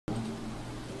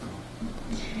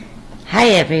Hi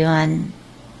everyone.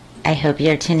 I hope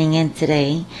you're tuning in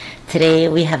today. Today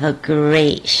we have a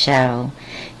great show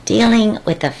dealing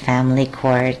with the family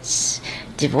courts.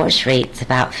 Divorce rate's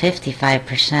about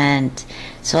 55%.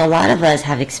 So a lot of us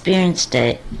have experienced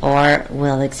it or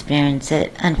will experience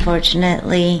it,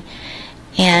 unfortunately.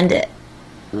 And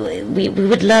we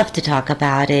would love to talk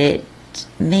about it,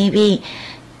 maybe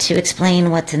to explain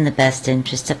what's in the best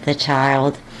interest of the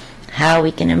child, how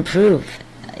we can improve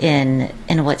in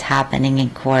what's happening in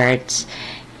courts,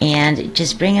 and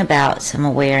just bring about some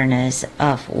awareness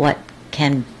of what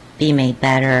can be made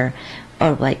better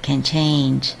or what can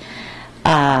change.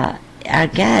 Our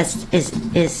guest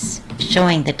is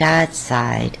showing the dad's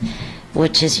side,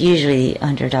 which is usually the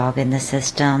underdog in the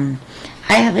system.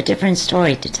 I have a different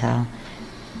story to tell,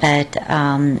 but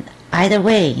either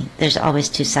way, there's always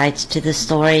two sides to the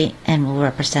story, and we'll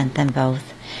represent them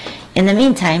both. In the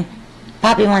meantime,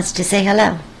 Bobby wants to say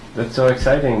hello. That's so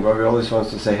exciting. Bobby always wants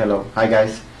to say hello. Hi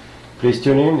guys. Please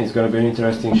tune in. It's going to be an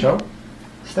interesting show.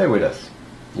 Stay with us.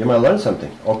 You might learn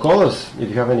something. Or call us if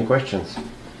you have any questions.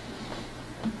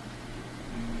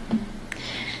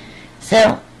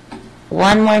 So,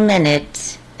 one more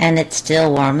minute, and it's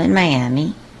still warm in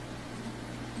Miami.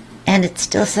 And it's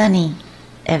still sunny.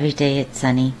 Every day it's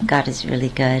sunny. God is really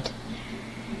good.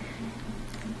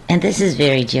 And this is a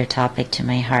very dear topic to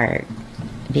my heart,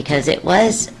 because it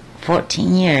was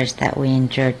 14 years that we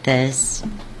endured this.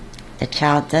 The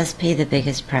child does pay the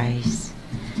biggest price.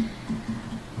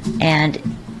 And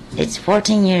it's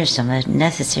 14 years of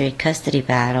unnecessary custody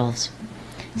battles.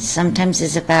 Sometimes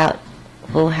it's about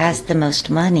who has the most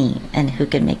money and who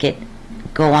can make it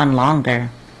go on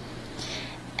longer.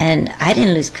 And I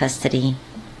didn't lose custody,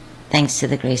 thanks to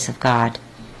the grace of God.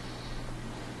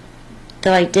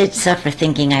 Though I did suffer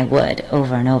thinking I would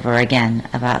over and over again,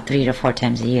 about 3 to 4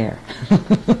 times a year.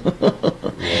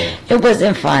 It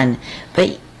wasn't fun,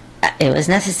 but it was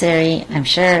necessary. I'm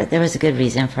sure there was a good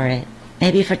reason for it.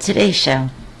 Maybe for today's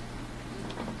show.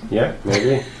 Yeah,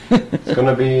 maybe. It's going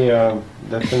to be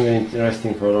definitely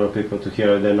interesting for a lot of people to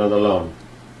hear they're not alone.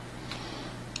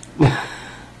 I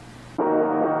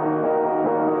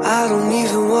don't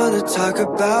even want to talk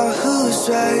about who's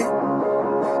right,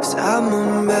 'cause I'm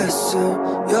a mess,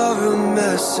 you're a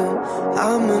mess,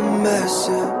 I'm a mess.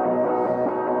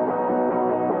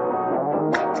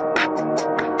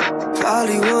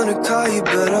 Probably wanna call you,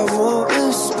 but I won't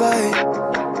in spite,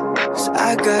 'cause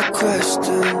I got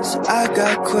questions,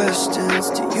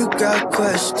 do you got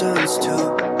questions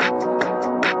too?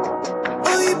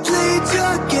 Oh, you played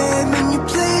your game and you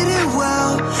played it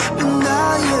well, but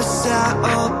now you're sat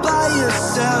all by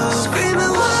yourself,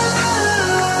 screaming why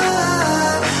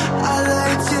I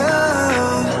liked you.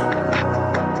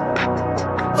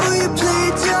 Oh, you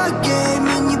played your game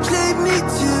and you played me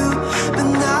too, but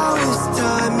now it's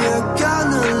time you're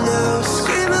gonna lose,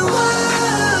 screaming why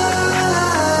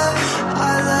I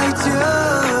liked you.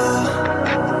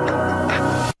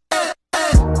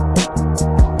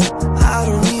 I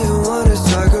don't even wanna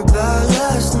talk about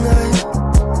last night,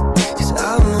 'cause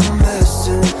I'm a mess,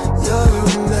 you're a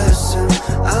mess,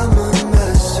 I'm a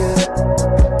mess,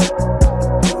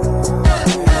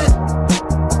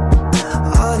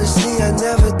 Honestly, I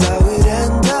never thought we'd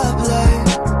end up like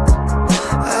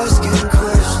asking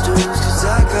questions, 'cause I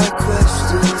got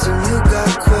questions and you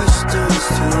got questions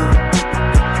too.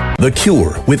 The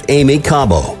Cure with Aimee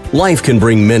Cabo. Life can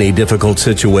bring many difficult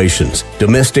situations: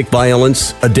 domestic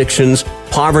violence, addictions,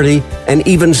 poverty, and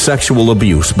even sexual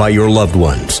abuse by your loved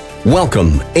ones.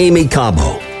 Welcome, Aimee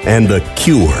Cabo and The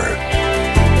Cure.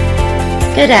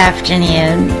 Good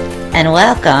afternoon, and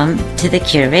welcome to the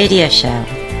Cure Radio Show.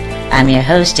 I'm your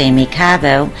host, Aimee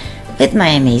Cabo, with my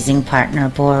amazing partner,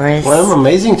 Boris. Well, I'm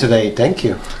amazing today. Thank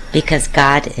you. Because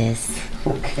God is.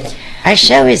 Okay. Our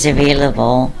show is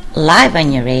available live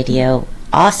on your radio,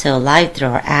 also live through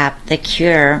our app, The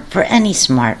Cure, for any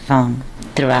smartphone,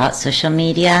 throughout social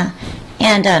media,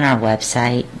 and on our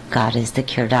website,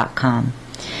 godisthecure.com.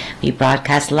 We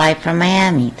broadcast live from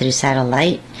Miami through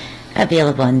satellite,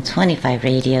 available on 25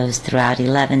 radios throughout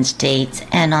 11 states,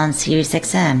 and on Sirius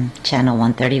XM, channel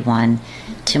 131,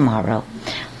 tomorrow.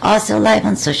 Also live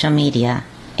on social media,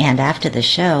 and after the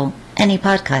show, any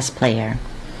podcast player.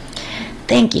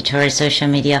 Thank you to our social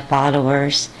media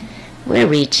followers. We're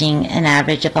reaching an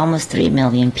average of almost 3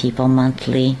 million people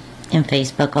monthly in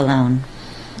Facebook alone.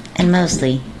 And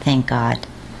mostly, thank God.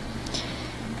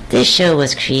 This show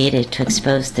was created to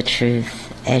expose the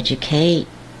truth, educate,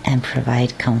 and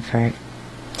provide comfort.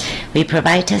 We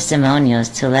provide testimonials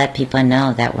to let people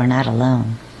know that we're not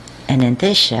alone. And in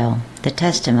this show, the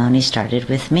testimony started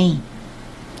with me.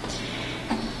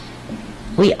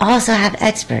 We also have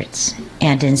experts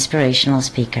and inspirational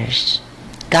speakers.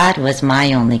 God was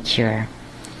my only cure,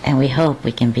 and we hope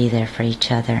we can be there for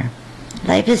each other.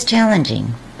 Life is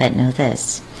challenging, but know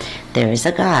this: there is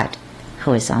a God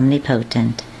who is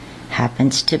omnipotent,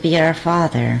 happens to be our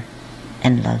Father,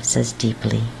 and loves us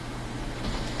deeply.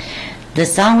 The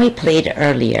song we played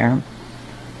earlier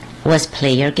was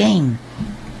Play Your Game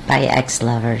by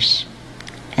Ex-Lovers,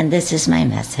 and this is my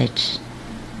message.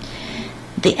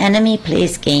 The enemy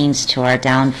plays games to our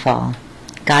downfall.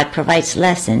 God provides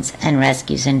lessons and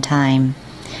rescues in time.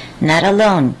 Not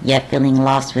alone, yet feeling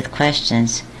lost with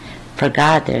questions. For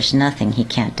God, there's nothing He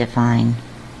can't define.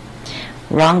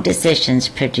 Wrong decisions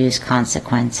produce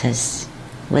consequences.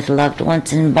 With loved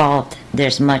ones involved,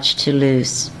 there's much to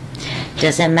lose.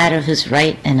 Doesn't matter who's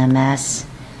right in a mess.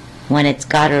 When it's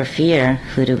God or fear,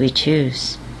 who do we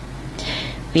choose?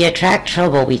 We attract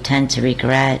trouble we tend to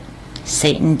regret.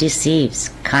 Satan deceives,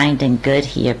 kind and good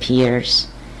he appears.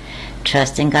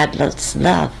 Trust in God's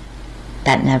love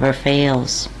that never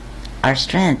fails, our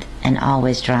strength and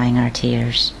always drying our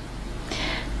tears.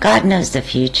 God knows the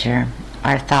future,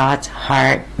 our thoughts,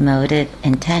 heart, motive,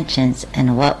 intentions,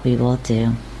 and what we will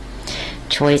do.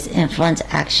 Choice influence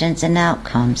actions and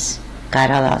outcomes. God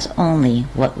allows only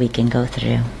what we can go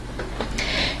through.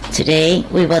 Today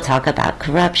we will talk about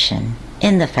corruption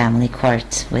in the family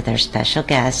courts with our special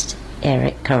guest,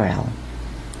 Eric Carroll.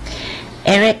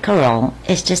 Eric Carroll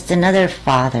is just another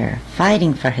father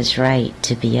fighting for his right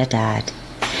to be a dad.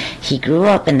 He grew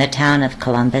up in the town of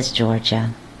Columbus,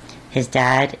 Georgia. His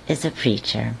dad is a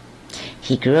preacher.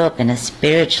 He grew up in a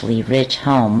spiritually rich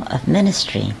home of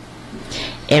ministry.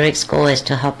 Eric's goal is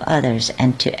to help others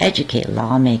and to educate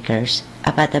lawmakers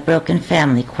about the broken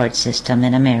family court system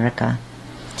in America.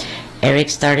 Eric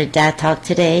started Dad Talk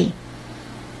Today,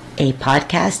 a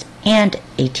podcast and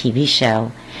a TV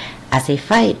show, as a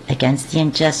fight against the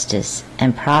injustice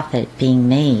and profit being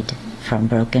made from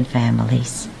broken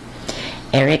families.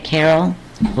 Eric Carroll,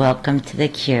 welcome to The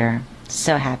Cure.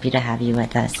 So happy to have you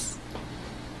with us.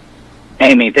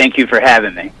 Aimee, thank you for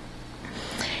having me.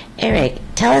 Eric,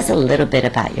 tell us a little bit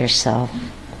about yourself.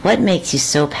 What makes you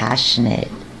so passionate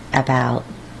about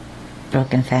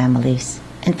broken families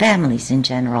and families in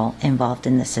general involved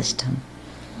in the system?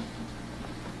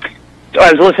 So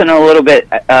I was listening a little bit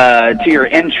to your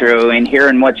intro and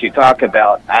hearing what you talk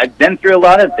about. I've been through a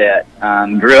lot of that.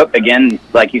 Grew up, again,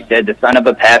 like you said, the son of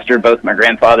a pastor. Both my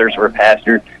grandfathers were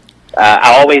pastors.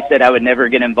 I always said I would never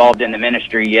get involved in the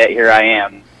ministry, yet here I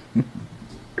am.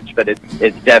 But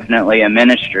it's definitely a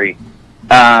ministry.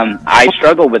 I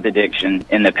struggled with addiction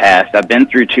in the past. I've been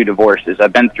through 2 divorces.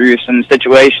 I've been through some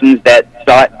situations that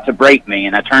sought to break me,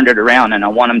 and I turned it around, and I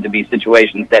want them to be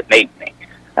situations that make me.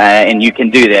 And you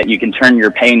can do that. You can turn your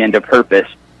pain into purpose.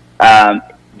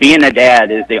 Being a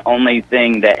dad is the only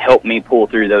thing that helped me pull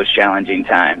through those challenging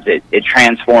times. It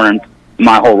transformed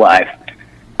my whole life.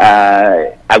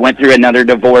 I went through another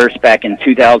divorce back in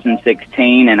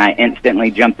 2016, and I instantly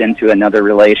jumped into another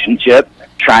relationship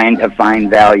trying to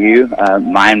find value.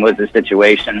 Mine was a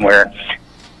situation where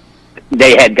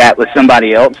they had got with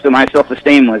somebody else, so my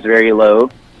self-esteem was very low,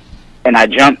 and I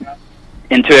jumped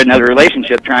into another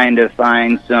relationship trying to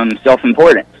find some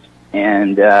self-importance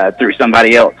and through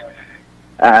somebody else.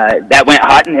 That went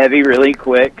hot and heavy really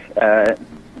quick.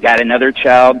 Got another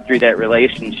child through that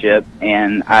relationship,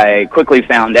 and I quickly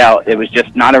found out it was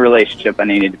just not a relationship I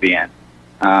needed to be in.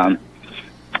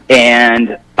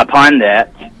 And upon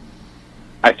that,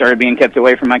 I started being kept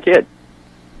away from my kid.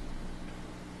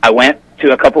 I went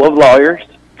to a couple of lawyers,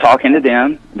 talking to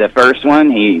them. The first one,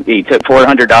 he took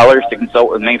 $400 to consult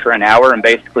with me for an hour and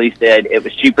basically said, it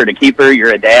was cheaper to keep her,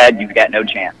 you're a dad, you've got no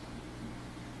chance.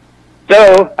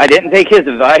 So I didn't take his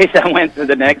advice. I went to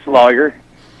the next lawyer,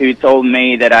 who told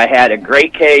me that I had a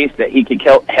great case, that he could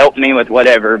help me with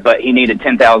whatever, but he needed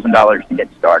 $10,000 to get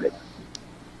started.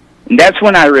 And that's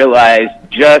when I realized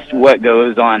just what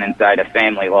goes on inside of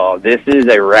family law. This is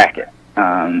a racket.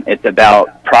 It's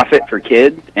about profit for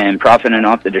kids and profiting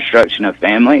off the destruction of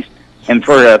families. And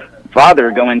for a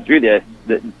father going through this,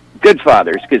 the good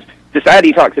fathers, because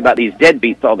society talks about these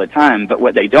deadbeats all the time, but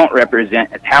what they don't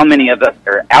represent is how many of us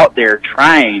are out there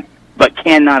trying but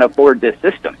cannot afford this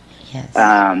system. Yes.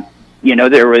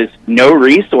 There was no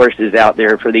resources out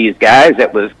there for these guys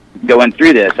that was going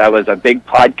through this. I was a big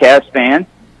podcast fan.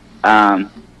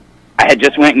 I had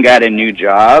just went and got a new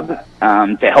job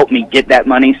to help me get that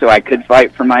money so I could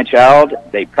fight for my child.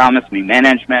 They promised me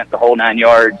management, the whole 9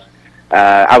 yards.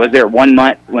 I was there 1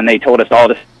 month when they told us all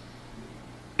to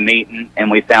meeting, and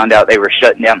we found out they were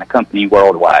shutting down the company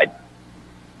worldwide.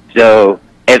 So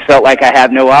it felt like I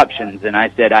have no options, and I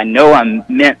said, I know I'm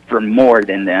meant for more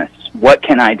than this. What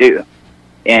can I do?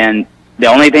 And the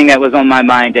only thing that was on my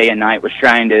mind day and night was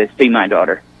trying to see my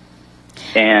daughter.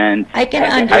 And I can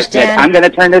understand. I said, I'm going to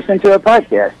turn this into a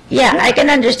podcast. Yeah, I can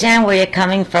understand where you're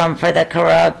coming from for the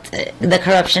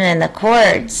corruption in the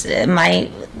courts.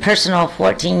 My personal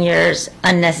 14 years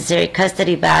unnecessary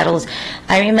custody battles,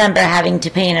 I remember having to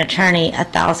pay an attorney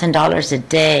 $1,000 a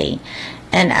day.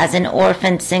 And as an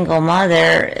orphan single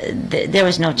mother, there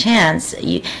was no chance.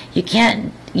 You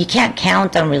can't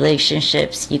count on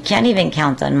relationships. You can't even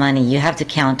count on money. You have to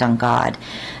count on God.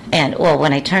 And, well,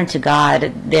 when I turned to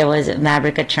God, there was a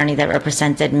Maverick attorney that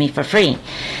represented me for free.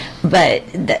 But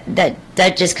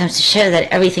that just comes to show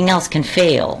that everything else can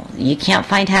fail. You can't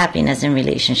find happiness in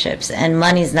relationships, and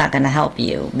money's not going to help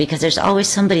you, because there's always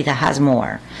somebody that has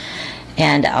more,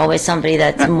 and always somebody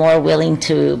that's more willing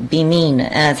to be mean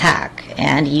and attack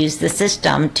and use the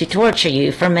system to torture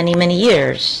you for many, many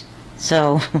years.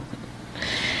 So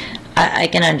I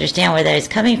can understand where that is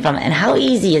coming from. And how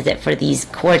easy is it for these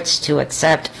courts to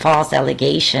accept false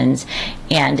allegations,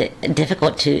 and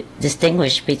difficult to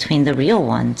distinguish between the real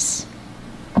ones?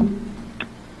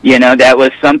 You know, that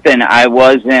was something I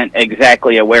wasn't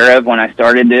exactly aware of when I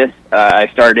started this. I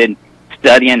started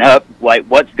studying up, like,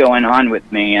 what's going on with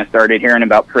me. I started hearing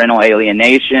about parental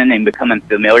alienation and becoming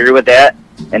familiar with that.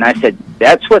 And I said,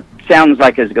 that's what sounds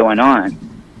like is going on.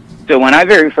 So when I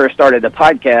very first started the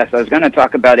podcast, I was going to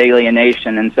talk about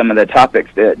alienation and some of the topics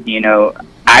that, you know,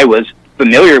 I was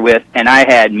familiar with, and I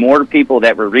had more people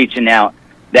that were reaching out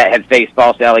that had faced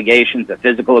false allegations of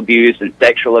physical abuse and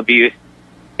sexual abuse,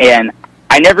 and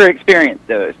I never experienced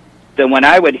those. So when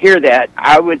I would hear that,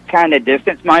 I would kind of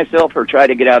distance myself or try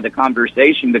to get out of the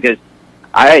conversation, because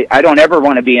I don't ever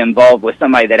want to be involved with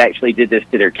somebody that actually did this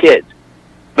to their kids.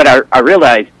 But I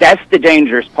realized that's the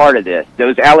dangerous part of this.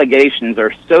 Those allegations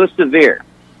are so severe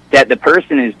that the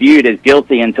person is viewed as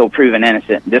guilty until proven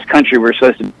innocent. In this country, we're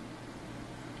supposed to be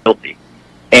guilty.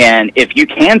 And if you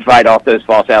can fight off those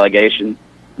false allegations,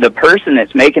 the person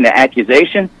that's making the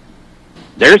accusation,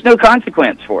 there's no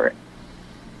consequence for it.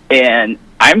 And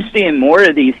I'm seeing more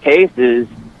of these cases,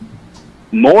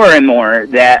 more and more,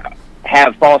 that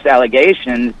have false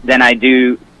allegations than I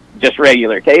do just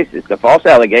regular cases. The false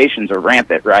allegations are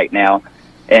rampant right now,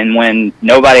 and when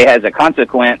nobody has a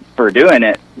consequence for doing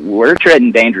it, we're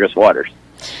treading dangerous waters.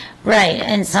 Right,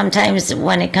 and sometimes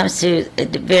when it comes to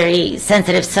very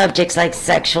sensitive subjects like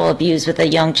sexual abuse with a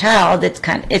young child,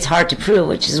 it's hard to prove,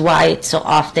 which is why it's so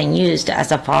often used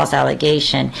as a false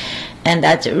allegation. And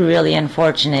that's really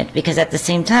unfortunate, because at the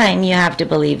same time you have to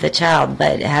believe the child,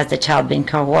 but has the child been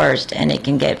coerced, and it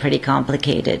can get pretty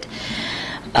complicated.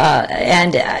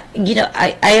 You know,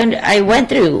 I went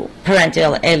through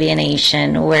parental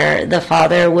alienation, where the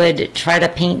father would try to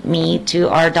paint me to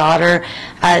our daughter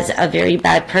as a very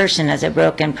bad person, as a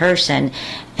broken person.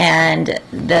 And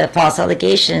the false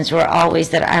allegations were always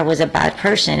that I was a bad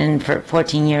person. And for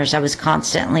 14 years, I was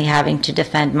constantly having to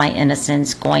defend my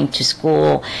innocence, going to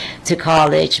school, to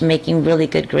college, making really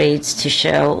good grades to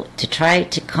try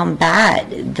to combat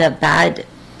the bad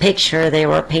picture they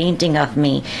were painting of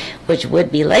me, which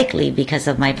would be likely because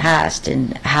of my past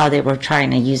and how they were trying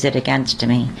to use it against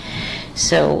me.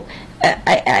 So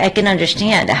I can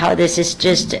understand how this is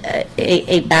just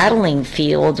a battling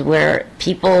field where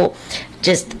people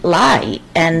just lie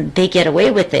and they get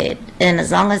away with it. And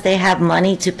as long as they have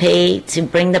money to pay to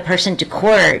bring the person to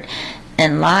court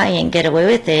and lie and get away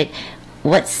with it,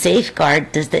 what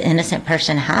safeguard does the innocent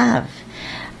person have?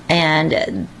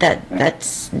 And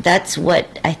that's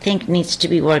what I think needs to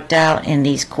be worked out in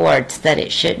these courts, that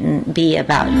it shouldn't be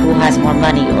about who has more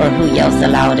money or who yells the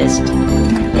loudest.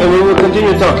 And we will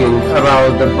continue talking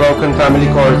about the broken family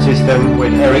court system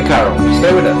with Eric Carroll.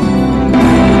 Stay with us.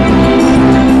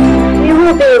 We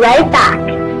will be right back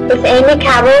with Aimee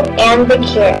Cabo and The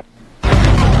Cure.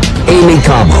 Aimee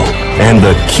Cabo and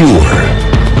The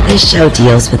Cure. This show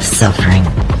deals with suffering,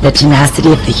 the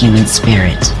tenacity of the human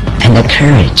spirit, and the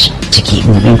courage to keep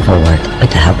moving forward with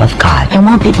the help of God. I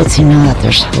want people to know that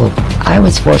there's hope. I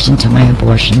was forced into my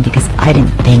abortion because I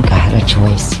didn't think I had a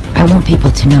choice. I want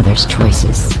people to know there's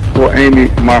choices. Well, Aimee,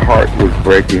 my heart was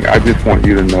breaking. I just want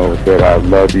you to know that I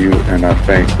love you and I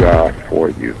thank God for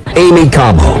you. Aimee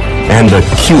Cabo and The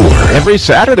Cure. Every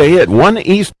Saturday at 1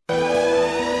 East. I'm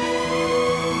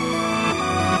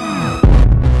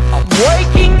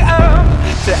waking up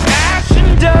to ash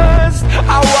and dust.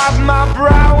 I wipe my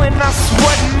brow and I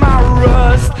sweat my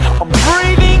rust. I'm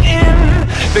breathing in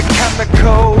the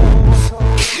chemicals.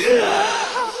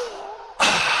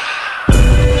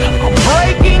 I'm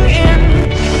breaking in,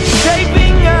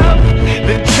 shaping up,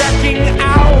 then checking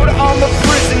out on the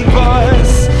prison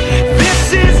bus.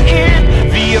 This is it,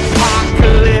 the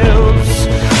apocalypse.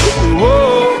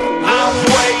 Whoa, I'm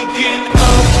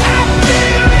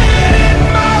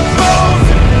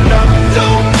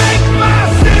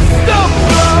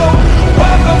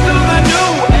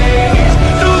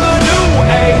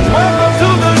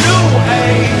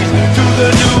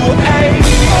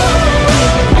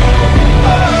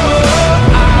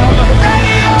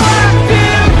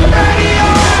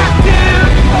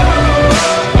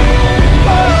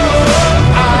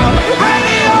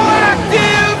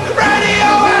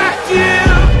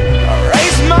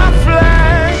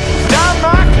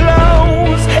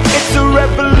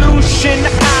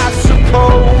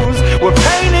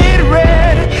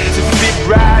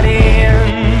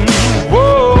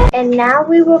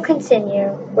will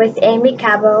continue with Aimee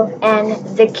Cabo and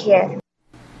The Cure.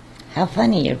 How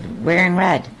funny, you're wearing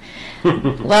red.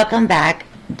 Welcome back.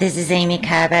 This is Aimee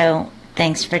Cabo.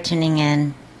 Thanks for tuning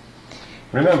in.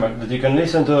 Remember that you can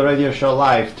listen to the radio show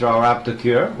live through our app The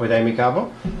Cure with Aimee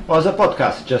Cabo, or as a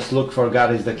podcast. Just look for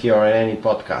God is the Cure on any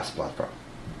podcast platform.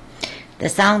 The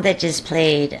song that just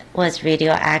played was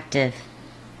Radioactive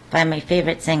by my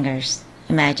favorite singers,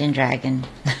 Imagine Dragon.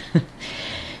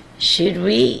 Should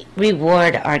we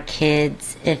reward our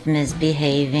kids if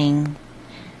misbehaving?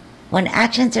 When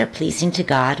actions are pleasing to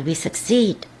God, we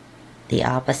succeed. The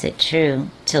opposite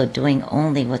true, till doing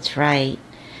only what's right.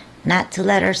 Not to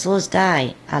let our souls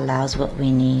die allows what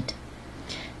we need.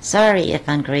 Sorry if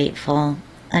ungrateful,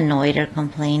 annoyed or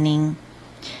complaining.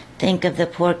 Think of the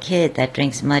poor kid that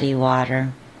drinks muddy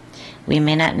water. We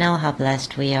may not know how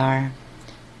blessed we are.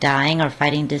 Dying or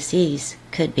fighting disease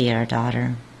could be our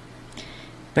daughter.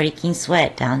 Breaking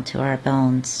sweat down to our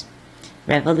bones.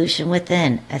 Revolution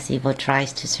within as evil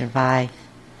tries to survive.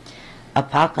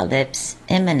 Apocalypse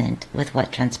imminent with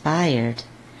what transpired.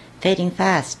 Fading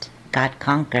fast, God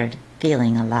conquered,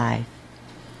 feeling alive.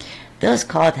 Those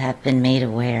called have been made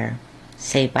aware.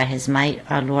 Saved by his might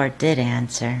our Lord did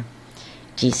answer.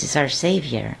 Jesus our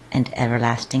Savior and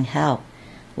everlasting help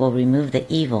will remove the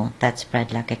evil that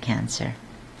spread like a cancer.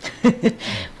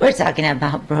 We're talking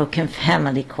about broken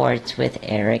family courts with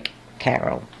Eric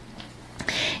Carroll.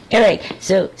 Eric,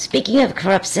 so speaking of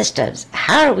corrupt systems,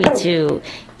 how are we to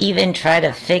even try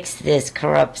to fix this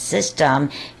corrupt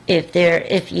system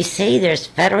if you say there's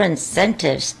federal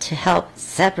incentives to help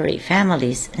separate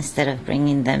families instead of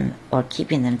bringing them or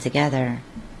keeping them together?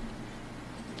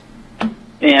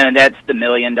 And that's the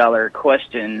million-dollar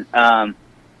question.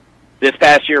 This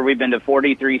past year, we've been to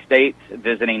 43 states,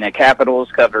 visiting the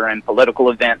capitals, covering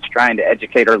political events, trying to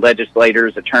educate our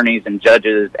legislators, attorneys, and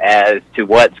judges as to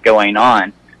what's going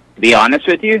on. To be honest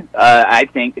with you, I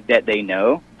think that they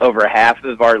know. Over half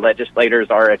of our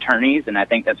legislators are attorneys, and I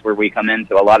think that's where we come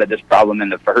into a lot of this problem in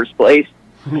the first place.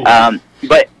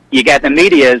 But you got the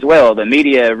media as well. The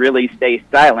media really stays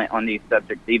silent on these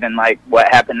subjects, even like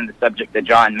what happened in the subject of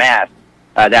John Mass.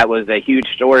 That was a huge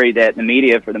story that the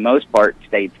media, for the most part,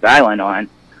 stayed silent on.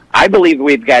 I believe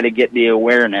we've got to get the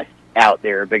awareness out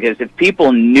there, because if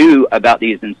people knew about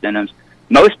these incentives,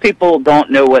 most people don't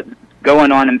know what's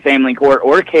going on in family court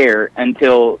or care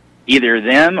until either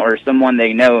them or someone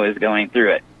they know is going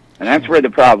through it. And that's where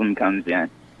the problem comes in.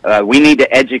 We need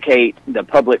to educate the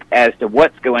public as to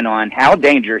what's going on, how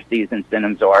dangerous these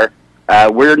incentives are.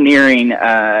 We're nearing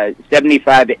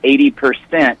 75 to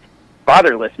 80%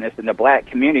 fatherlessness in the black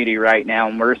community right now,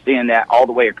 and we're seeing that all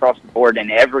the way across the board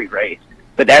in every race.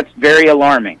 But that's very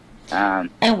alarming. And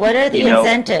what are the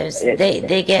incentives?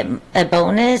 They get a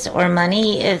bonus or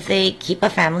money if they keep a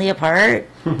family apart?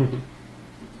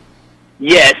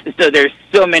 Yes, so there's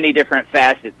so many different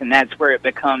facets, and that's where it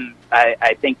becomes,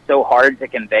 I think, so hard to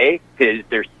convey, because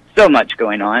there's so much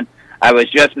going on. I was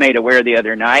just made aware the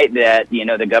other night that,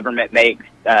 the government makes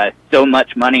so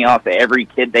much money off of every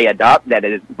kid they adopt that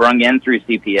is brung in through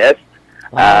CPS.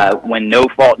 Wow. When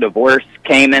no-fault divorce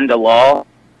came into law,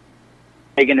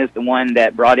 Reagan is the one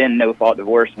that brought in no-fault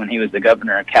divorce when he was the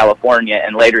governor of California,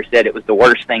 and later said it was the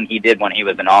worst thing he did when he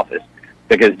was in office,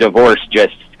 because divorce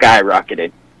just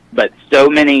skyrocketed. But so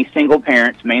many single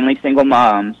parents, mainly single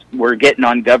moms, were getting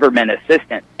on government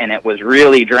assistance, and it was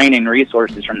really draining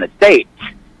resources from the state.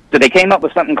 So they came up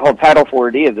with something called Title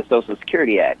 4D of the Social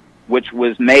Security Act, which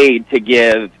was made to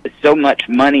give so much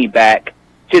money back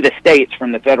to the states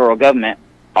from the federal government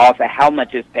off of how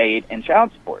much is paid in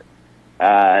child support.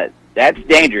 That's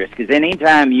dangerous, because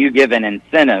anytime you give an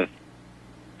incentive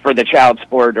for the child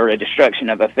support or a destruction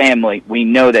of a family, we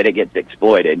know that it gets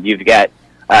exploited. You've got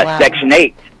Section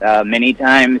 8. Many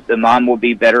times the mom will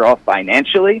be better off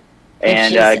financially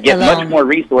and get much more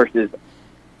resources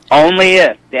only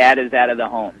if dad is out of the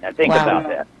home. Now think about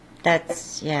that.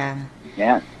 That's, yeah.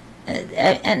 And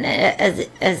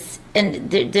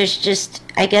there's just,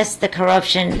 I guess the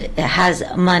corruption has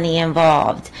money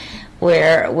involved,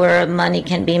 where money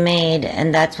can be made,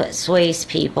 and that's what sways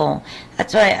people.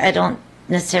 That's why I don't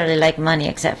necessarily like money,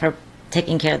 except for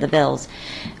taking care of the bills.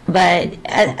 But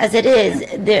as it is,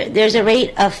 there's a rate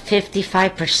of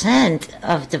 55%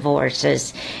 of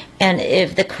divorces, and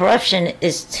if the corruption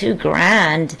is too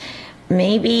grand,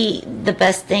 maybe the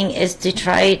best thing is to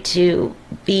try to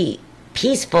be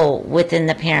peaceful within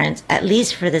the parents, at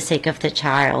least for the sake of the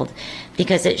child,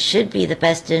 because it should be the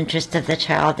best interest of the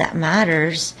child that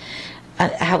matters.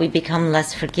 How we become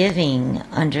less forgiving,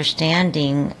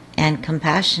 understanding, and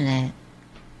compassionate.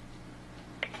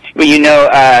 Well,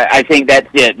 I think that's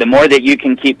it. The more that you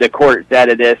can keep the courts out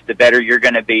of this, the better you're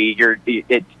going to be.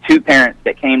 It's two parents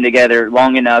that came together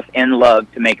long enough in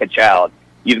love to make a child.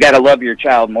 You've got to love your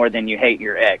child more than you hate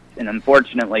your ex. And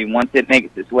unfortunately, once it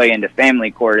makes its way into family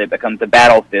court, it becomes a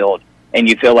battlefield, and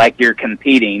you feel like you're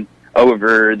competing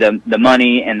over the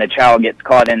money, and the child gets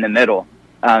caught in the middle.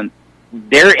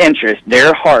 Their interests,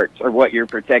 their hearts are what you're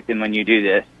protecting when you do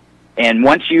this. And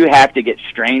once you have to get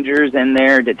strangers in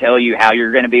there to tell you how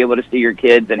you're going to be able to see your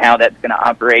kids and how that's going to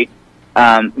operate,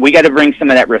 we got to bring some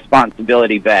of that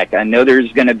responsibility back. I know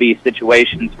there's going to be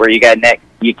situations where you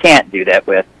can't do that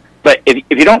with. But if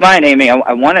you don't mind, Aimee,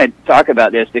 I want to talk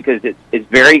about this because it's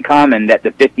very common that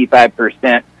the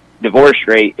 55% divorce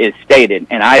rate is stated.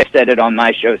 And I've said it on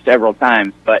my show several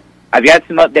times, but I've got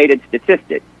some updated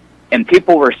statistics. And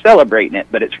people were celebrating it,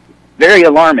 but it's very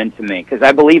alarming to me because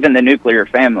I believe in the nuclear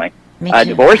family.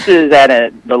 Divorce is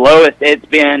at the lowest it's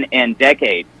been in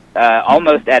decades,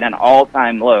 almost at an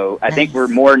all-time low. I think we're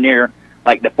more near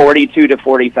like the 42 to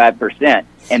 45%.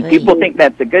 And people think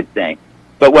that's a good thing.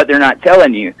 But what they're not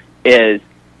telling you is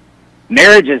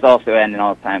marriage is also at an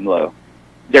all-time low.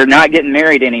 They're not getting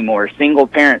married anymore. Single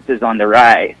parents is on the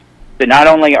rise. So not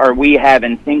only are we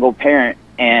having single parent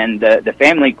and the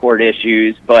family court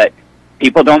issues, but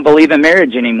people don't believe in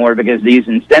marriage anymore because these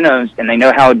incentives, and they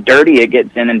know how dirty it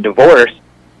gets in divorce,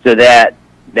 so that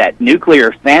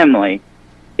nuclear family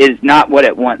is not what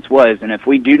it once was. And if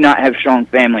we do not have strong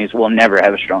families, we'll never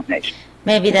have a strong nation.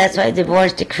 Maybe that's why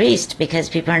divorce decreased, because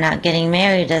people are not getting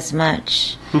married as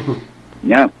much.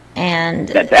 No. And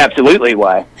that's absolutely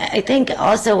why. I think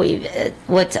also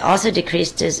what's also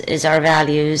decreased is our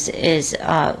values, is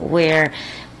where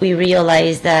we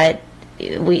realize that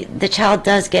the child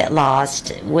does get lost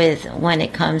when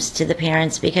it comes to the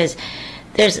parents, because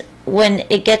when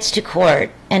it gets to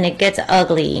court and it gets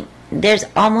ugly, there's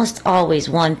almost always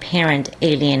one parent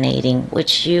alienating,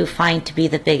 which you find to be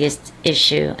the biggest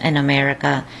issue in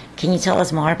America. Can you tell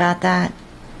us more about that?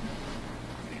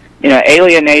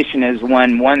 Alienation is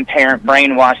when one parent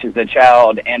brainwashes a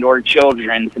child and or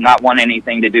children to not want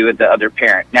anything to do with the other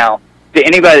parent. Now, to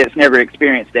anybody that's never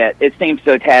experienced that, it seems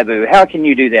so taboo. How can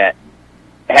you do that?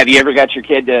 Have you ever got your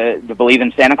kid to believe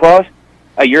in Santa Claus?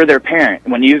 You're their parent.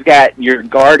 When you've got your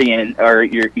guardian or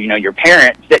your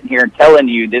parent sitting here telling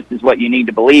you this is what you need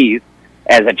to believe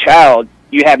as a child,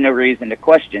 you have no reason to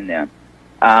question them.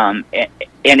 And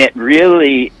it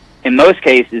really, in most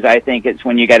cases, I think it's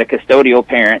when you got a custodial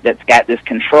parent that's got this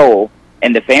control,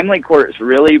 and the family courts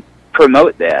really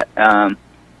promote that.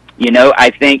 I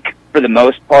think for the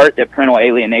most part that parental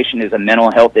alienation is a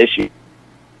mental health issue.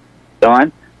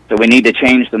 So we need to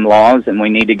change some laws, and we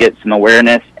need to get some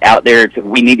awareness out there.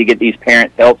 We need to get these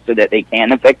parents help so that they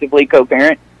can effectively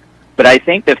co-parent. But I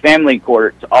think the family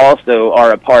courts also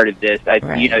are a part of this.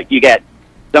 Right. You got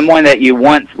someone that you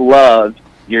once loved.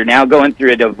 You're now going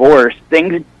through a divorce.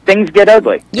 Things get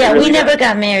ugly. Yeah, really we never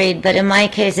got married, but in my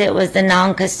case, it was the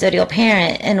non-custodial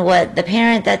parent. And what the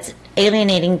parent that's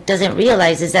alienating doesn't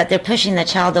realize is that they're pushing the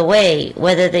child away.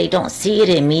 Whether they don't see it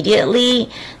immediately,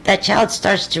 that child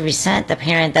starts to resent the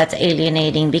parent that's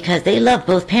alienating, because they love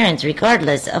both parents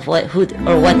regardless of what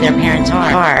their parents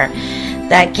are.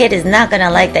 That kid is not going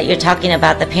to like that you're talking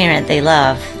about the parent they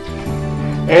love.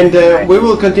 And we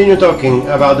will continue talking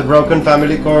about the broken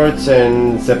family courts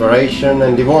and separation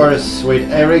and divorce with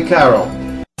Eric Carroll.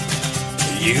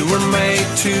 You were made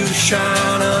to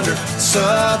shine under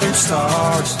southern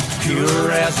stars,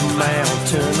 pure as a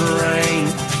mountain rain.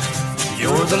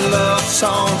 You're the love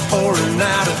song pouring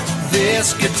out of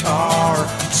this guitar,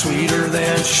 sweeter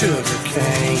than sugar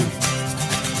cane.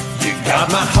 You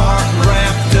got my heart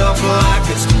wrapped up like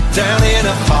it's down in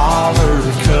a holler,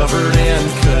 covered in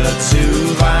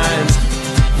kudzu vines.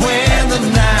 When the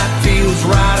night feels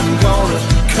right, I'm gonna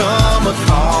come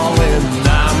a-calling,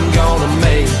 I'm gonna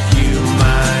make you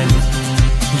mine.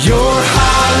 Your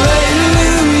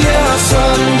hallelujah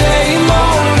Sunday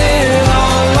morning,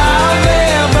 all I've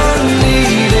ever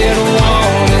needed,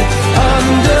 wanted.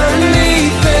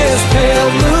 Underneath this pale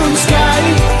moon sky,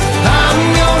 I'm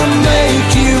gonna make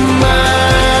you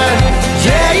mine.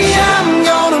 Yeah, I'm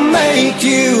gonna make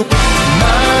you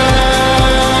mine.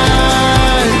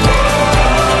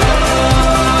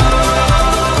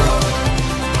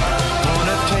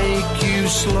 Wanna take you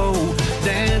slow,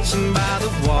 dancing by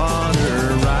the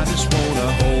water. I just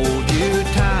wanna hold you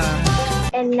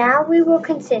tight. And now we will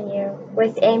continue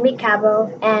with Aimee Cabo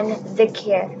and The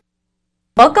Cure.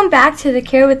 Welcome back to The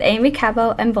Cure with Aimee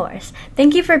Cabo and Boris.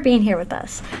 Thank you for being here with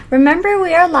us. Remember,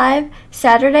 we are live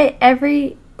Saturday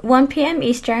every 1 p.m.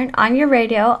 Eastern on your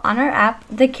radio, on our app,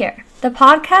 The Cure. The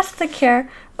podcast, The Cure,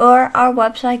 or our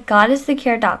website,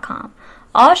 godisthecure.com.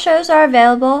 All shows are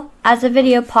available as a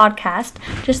video podcast.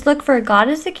 Just look for God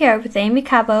is the Cure with Aimee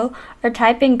Cabo or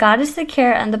type in God is the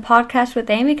Cure and the podcast with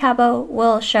Aimee Cabo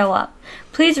will show up.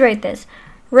 Please rate this.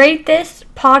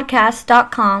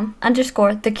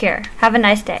 RateThisPodcast.com_The Cure. Have a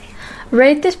nice day.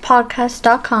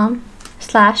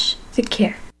 RateThisPodcast.com/The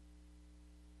Cure.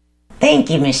 Thank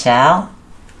you, Michelle.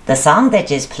 The song that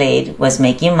just played was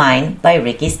Make You Mine by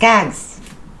Ricky Skaggs.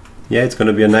 Yeah, it's going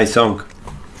to be a nice song.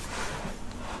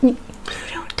 We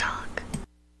don't talk.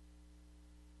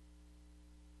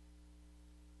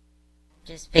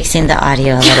 Just fixing the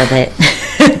audio a little bit.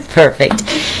 Perfect.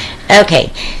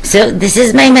 Okay, so this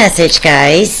is my message,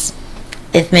 guys.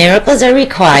 If miracles are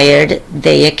required,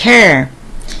 they occur.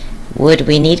 Would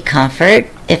we need comfort,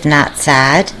 if not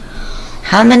sad?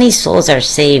 How many souls are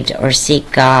saved or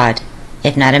seek God,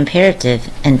 if not imperative,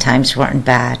 and times weren't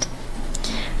bad?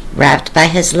 Wrapped by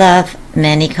his love,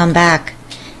 many come back.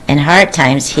 In hard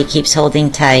times, he keeps holding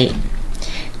tight.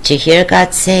 To hear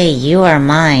God say, you are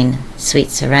mine,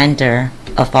 sweet surrender,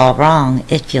 of all wrong,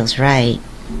 it feels right.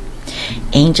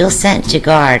 Angels sent to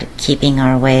guard, keeping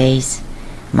our ways.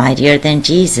 Mightier than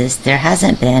Jesus, there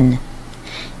hasn't been.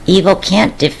 Evil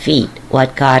can't defeat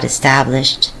what God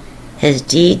established. His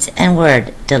deeds and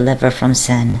word deliver from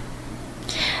sin.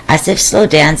 As if slow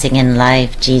dancing in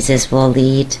life, Jesus will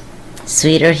lead.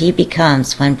 Sweeter he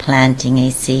becomes when planting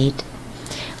a seed.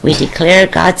 We declare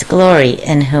God's glory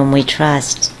in whom we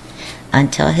trust,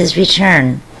 until his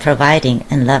return, providing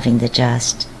and loving the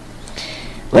just.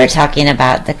 We're talking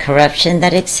about the corruption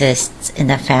that exists in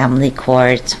the family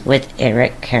courts with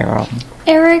Eric Carroll.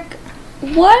 Eric,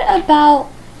 what about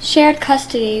shared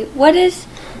custody? What is,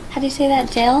 how do you say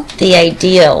that, Dale? The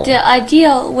ideal. The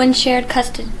ideal when sharing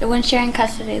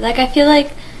custody. Like, I feel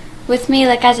like with me,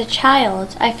 like as a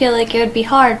child, I feel like it would be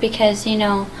hard because, you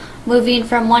know, moving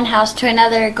from one house to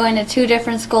another, going to two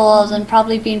different schools, and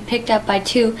probably being picked up by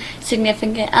two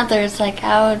significant others, like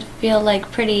I would feel like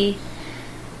pretty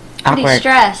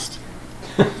stressed.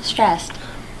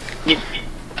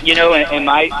 You know, in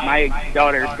my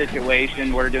daughter's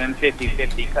situation, we're doing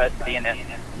 50-50 custody, and it's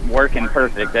working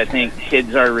perfect. I think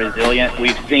kids are resilient.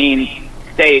 We've seen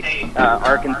states,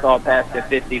 Arkansas passed a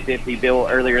 50-50 bill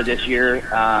earlier this year.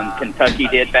 Kentucky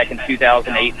did back in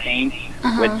 2018,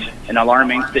 which an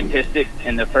alarming statistic.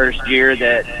 In the first year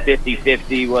that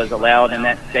 50-50 was allowed in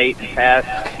that state and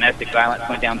passed, domestic violence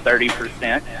went down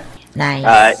 30%.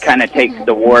 Nice. It kind of takes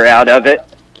the war out of it.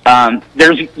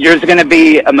 There's going to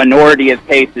be a minority of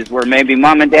cases where maybe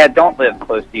mom and dad don't live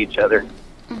close to each other.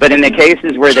 But in the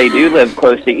cases where they do live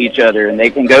close to each other and they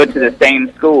can go to the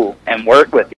same school and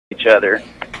work with each other,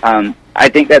 I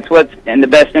think that's what's in the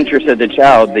best interest of the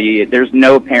child. There's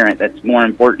no parent that's more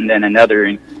important than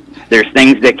another. There's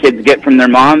things that kids get from their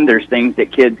mom. There's things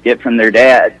that kids get from their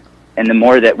dad. And the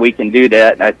more that we can do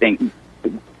that, I think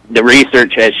the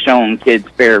research has shown kids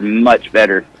fare much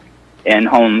better in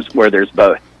homes where there's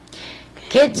both.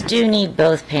 Kids do need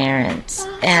both parents,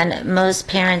 and most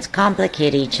parents complement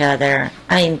each other.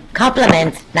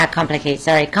 Complement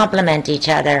each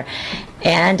other.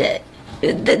 And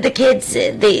the kids,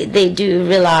 they do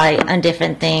rely on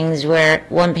different things where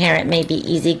one parent may be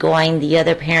easygoing, the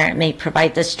other parent may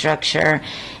provide the structure,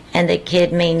 and the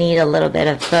kid may need a little bit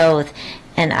of both.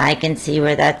 And I can see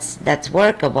where that's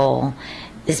workable,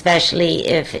 especially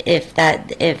if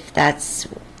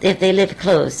they live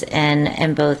close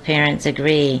and both parents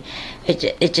agree.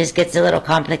 It just gets a little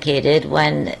complicated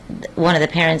when one of the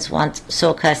parents wants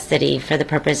sole custody for the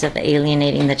purpose of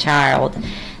alienating the child.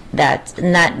 That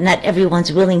not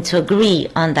everyone's willing to agree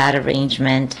on that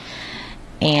arrangement.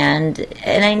 And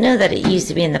I know that it used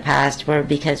to be in the past where,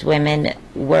 because women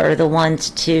were the ones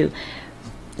to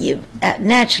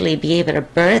naturally be able to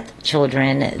birth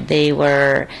children, they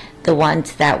were the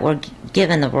ones that were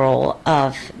given the role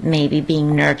of maybe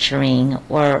being nurturing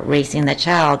or raising the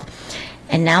child.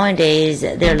 And nowadays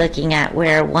they're looking at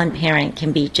where one parent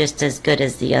can be just as good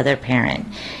as the other parent.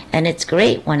 And it's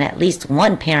great when at least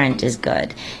one parent is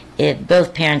good. If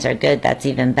both parents are good, that's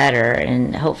even better,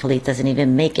 and hopefully it doesn't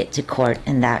even make it to court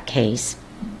in that case.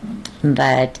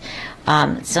 But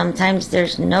sometimes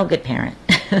there's no good parent,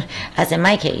 as in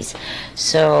my case.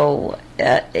 So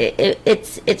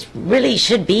it's really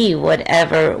should be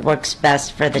whatever works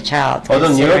best for the child. Oh,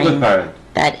 then you're a good parent.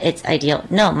 That it's ideal.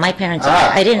 No, my parents.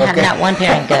 I didn't have not one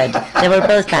parent good. They were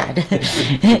both bad.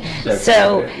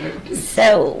 So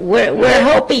we're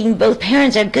hoping both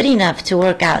parents are good enough to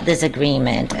work out this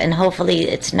agreement, and hopefully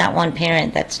it's not one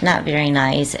parent that's not very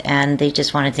nice and they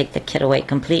just want to take the kid away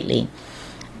completely,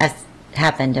 as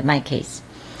happened in my case.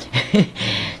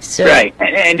 So, right,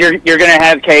 and you're going to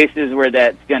have cases where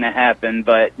that's going to happen,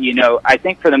 but I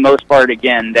think for the most part,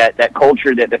 again, that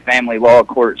culture that the family law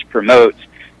courts promotes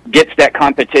gets that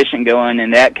competition going,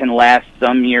 and that can last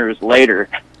some years later.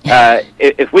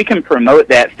 If we can promote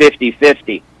that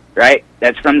 50-50, right?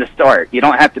 That's from the start. You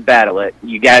don't have to battle it.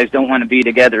 You guys don't want to be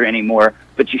together anymore,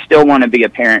 but you still want to be a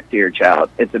parent to your child.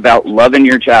 It's about loving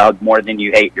your child more than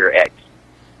you hate your ex.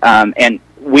 And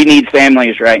we need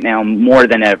families right now more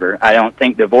than ever. I don't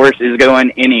think divorce is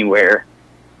going anywhere.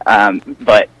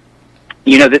 But,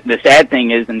 the sad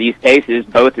thing is in these cases,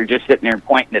 both are just sitting there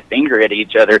pointing the finger at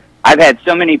each other. I've had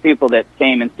so many people that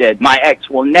came and said, my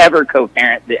ex will never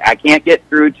co-parent. I can't get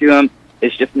through to him.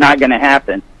 It's just not going to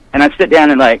happen. And I sit down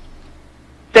and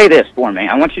say this for me.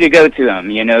 I want you to go to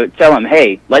him, tell him,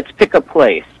 hey, let's pick a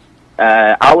place.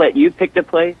 I'll let you pick the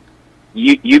place.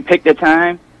 You pick the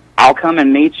time. I'll come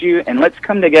and meet you, and let's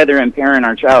come together and parent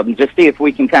our child and just see if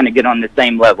we can kind of get on the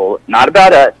same level. Not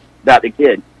about us, about the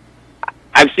kid.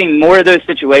 I've seen more of those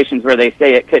situations where they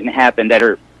say it couldn't happen that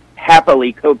are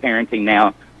happily co-parenting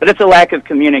now, but it's a lack of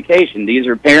communication. These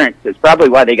are parents. It's probably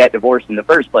why they got divorced in the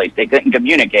first place. They couldn't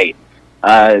communicate.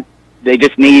 They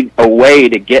just need a way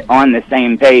to get on the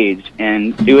same page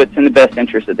and do what's in the best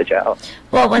interest of the child.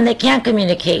 Well, when they can't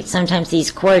communicate, sometimes these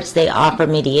courts, they offer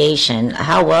mediation.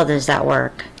 How well does that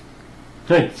work?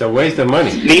 It's a waste of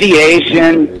money.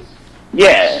 Mediation,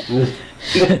 yeah.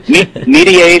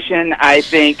 Mediation, I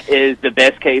think, is the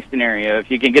best case scenario.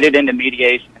 If you can get it into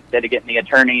mediation instead of getting the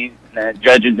attorneys and the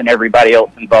judges and everybody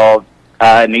else involved,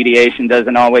 mediation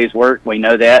doesn't always work. We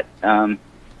know that.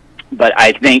 But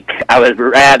I think I would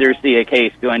rather see a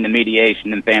case go into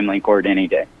mediation than family court any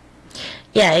day.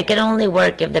 Yeah, it can only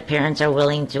work if the parents are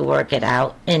willing to work it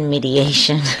out in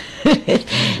mediation. If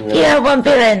you have one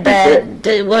parent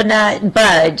that will not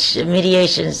budge,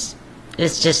 mediation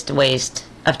is just a waste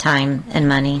of time and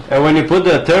money. And when you put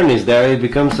the attorneys there, it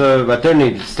becomes a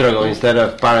attorney struggle instead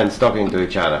of parents talking to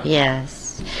each other.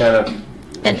 Yes.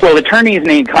 Well, attorneys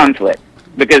need conflict,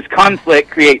 because conflict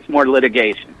creates more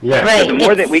litigation. Yeah. Right. So the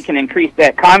more that we can increase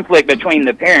that conflict between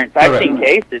the parents, I've seen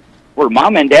cases where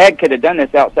mom and dad could have done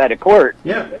this outside of court,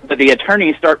 but the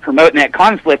attorneys start promoting that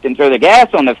conflict and throw the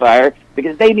gas on the fire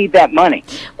because they need that money.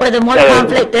 Well, the more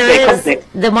conflict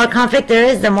there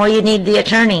is, the more you need the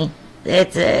attorney.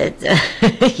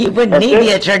 You wouldn't need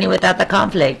the attorney without the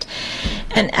conflict.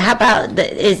 And how about,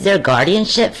 is there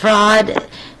guardianship fraud?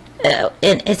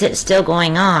 And is it still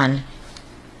going on?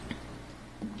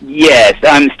 Yes,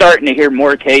 I'm starting to hear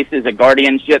more cases of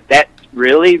guardianship. That's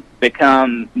really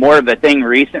become more of a thing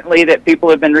recently that people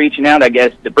have been reaching out. I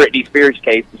guess the Britney Spears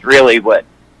case is really what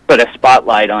put a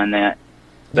spotlight on that.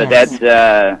 But that's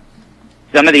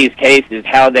some of these cases,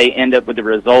 how they end up with the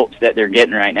results that they're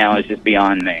getting right now is just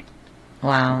beyond me.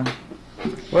 Wow.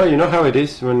 Well, you know how it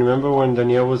is. Remember when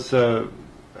Danielle was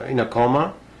in a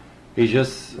coma? It's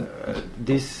just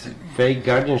this fake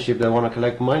guardianship that want to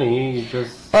collect money.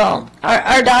 Well,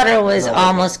 our daughter was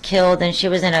almost killed, and she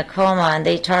was in a coma, and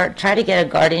they try to get a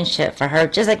guardianship for her,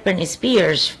 just like Britney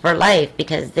Spears, for life,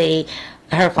 because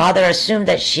her father assumed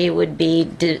that she would be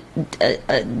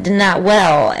not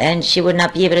well, and she would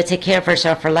not be able to take care of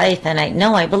herself for life. And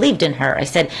I believed in her. I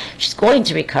said, she's going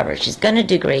to recover. She's going to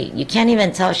do great. You can't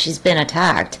even tell she's been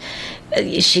attacked.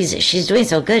 She's doing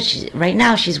so good. Right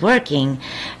now she's working,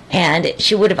 and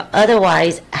she would have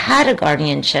otherwise had a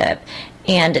guardianship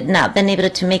and not been able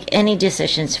to make any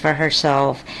decisions for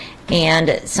herself.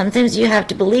 And sometimes you have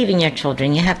to believe in your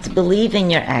children. You have to believe in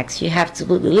your ex. You have to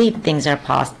believe things are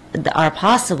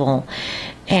possible.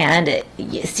 And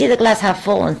you see the glass half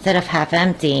full instead of half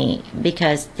empty,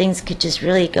 because things could just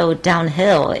really go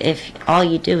downhill if all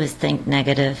you do is think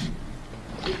negative.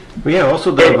 Well, yeah,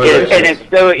 also the evaluations. And it's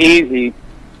so easy.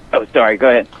 Oh, sorry, go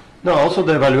ahead. No, also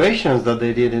the evaluations that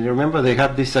they did. And remember, they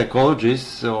had these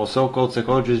psychologists, or so-called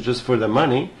psychologists, just for the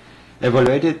money,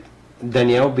 evaluated.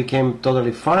 Danielle became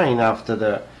totally fine after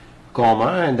the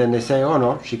coma, and then they say, oh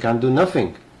no, she can't do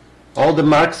nothing. All the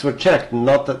marks were checked,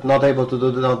 not able to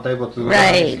do.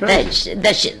 Right,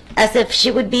 as if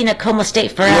she would be in a coma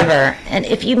state forever. Yeah. And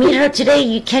if you meet her today,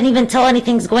 you can't even tell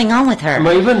anything's going on with her.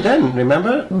 But even then,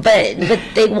 remember? But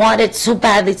they wanted so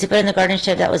badly to put in the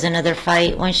guardianship. That was another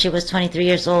fight. When she was 23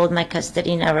 years old, my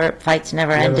custody fights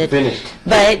never ended. Finished.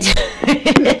 But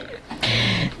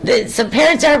some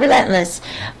parents are relentless.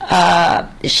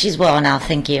 She's well now,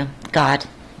 thank you, God.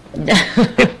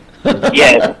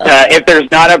 Yes, if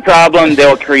there's not a problem,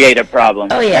 they'll create a problem.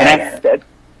 Oh, yeah. And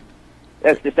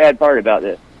that's the sad part about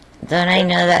this. Don't I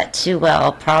know that too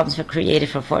well? Problems were created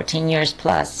for 14 years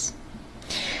plus.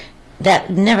 That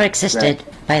never existed,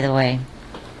 by the way.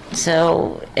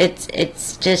 So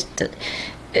it's just,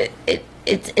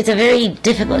 it's a very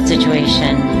difficult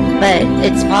situation, but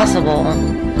it's possible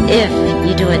if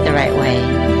you do it the right way.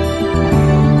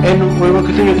 And we will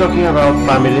continue talking about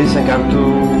families and come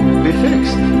to be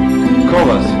fixed.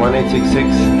 Call us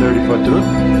 1-866-34-TRUTH.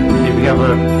 If you have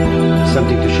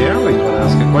something to share or you want to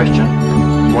ask a question,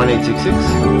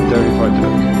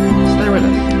 1-866-34-TRUTH. Stay with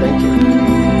us. Thank you.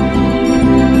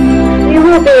 We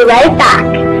will be right back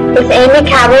with Aimee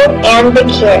Cabo and The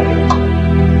Cure.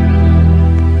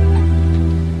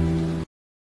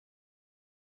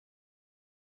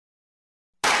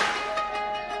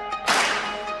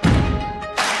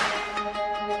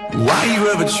 Why you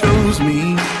ever chose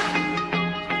me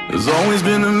has always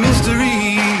been a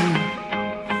mystery.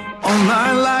 All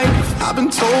my life I've been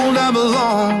told I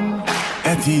belong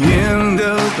at the end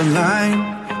of the line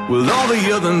with all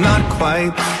the other not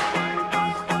quite,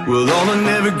 with all the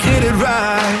never get it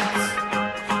right.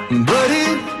 But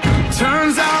it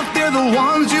turns out they're the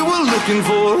ones you were looking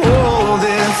for all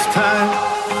this time.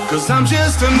 'Cause I'm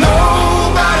just a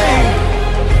nobody,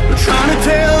 trying to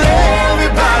tell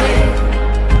everybody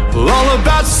all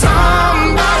about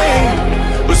somebody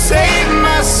who saved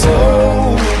my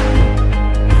soul.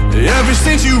 Ever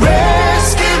since you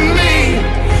rescued me,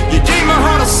 you gave my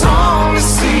heart a song to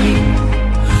sing.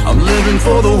 I'm living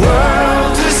for the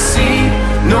world to see,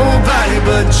 nobody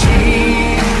but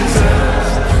Jesus.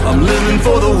 I'm living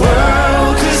for the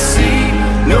world to see,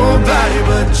 nobody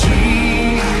but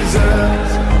Jesus.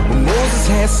 When Moses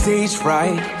had stage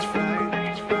fright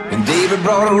and David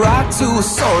brought a rock to a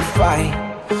sword fight,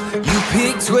 you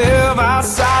picked 12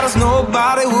 outsiders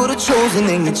nobody would have chosen,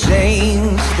 and you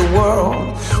changed the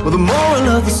world. Well, the moral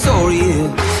of the story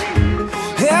is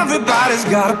everybody's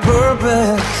got a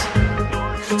purpose.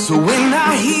 So when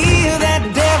I hear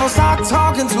that devil start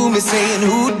talking to me saying,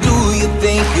 who do you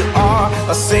think you are?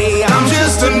 I say, I'm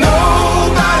just a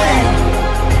nobody,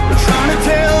 trying to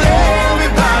tell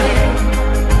everybody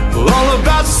all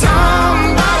about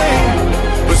somebody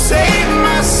who saved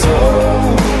my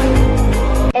soul.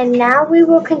 And now we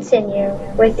will continue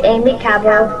with Aimee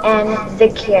Cabo and The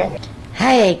Cure.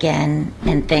 Hi again,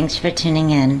 and thanks for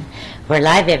tuning in. We're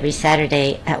live every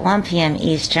Saturday at 1 p.m.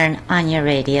 Eastern on your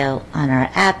radio, on our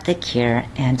app The Cure,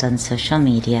 and on social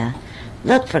media.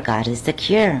 Look for God is The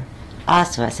Cure.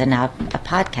 Also as a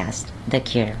podcast, The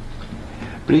Cure.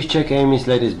 Please check Aimee's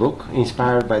latest book,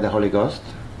 Inspired by the Holy Ghost.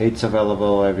 It's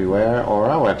available everywhere, or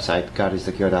our website,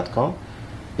 godisthecure.com.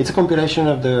 It's a compilation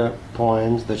of the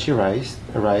poems that she writes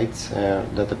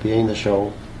that appear in the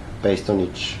show based on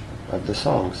each of the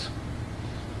songs.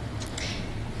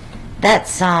 That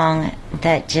song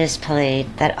that just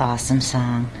played, that awesome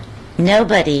song,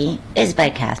 Nobody is by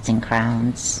Casting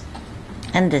Crowns.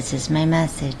 And this is my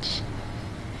message.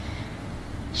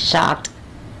 Shocked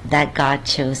that God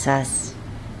chose us,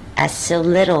 as so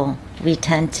little we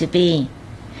tend to be,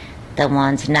 the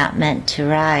ones not meant to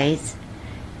rise.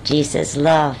 Jesus'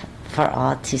 love for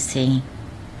all to see.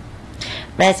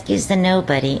 Rescues the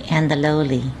nobody and the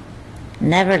lowly,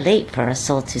 never late for a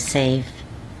soul to save.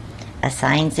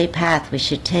 Assigns a path we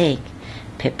should take,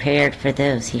 prepared for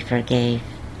those he forgave.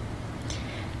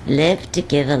 Live to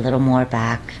give a little more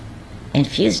back.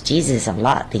 Infuse Jesus a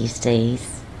lot these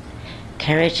days.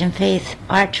 Courage and faith,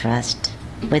 our trust.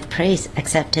 With praise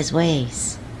accept his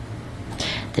ways.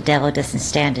 The devil doesn't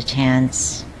stand a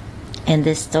chance. In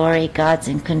this story, God's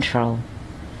in control.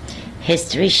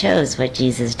 History shows what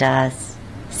Jesus does.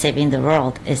 Saving the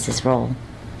world is his role.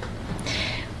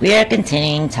 We are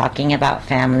continuing talking about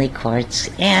family courts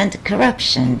and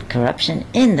corruption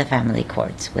in the family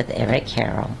courts with Eric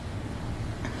Carroll.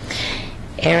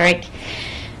 Eric,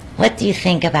 what do you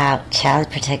think about Child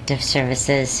Protective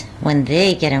Services when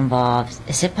they get involved?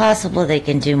 Is it possible they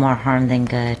can do more harm than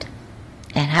good?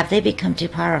 And have they become too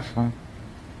powerful?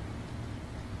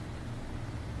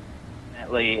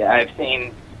 I've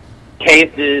seen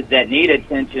cases that need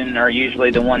attention are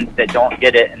usually the ones that don't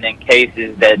get it, and then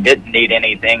cases that didn't need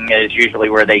anything is usually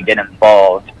where they get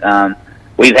involved.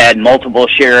 We've had multiple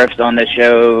sheriffs on the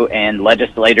show and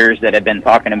legislators that have been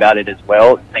talking about it as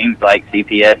well. It seems like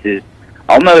CPS is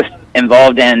almost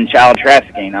involved in child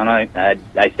trafficking. I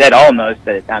said almost,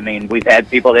 but I mean, we've had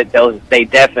people that tell us they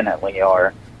definitely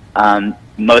are.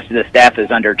 Most of the staff is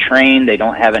undertrained. They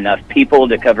don't have enough people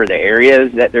to cover the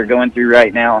areas that they're going through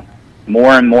right now.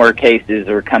 More and more cases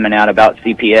are coming out about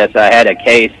CPS. I had a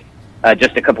case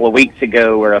just a couple of weeks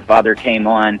ago where a father came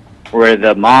on where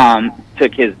the mom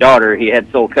took his daughter. He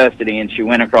had sole custody, and she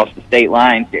went across the state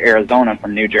lines to Arizona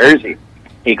from New Jersey.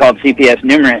 He called CPS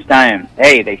numerous times.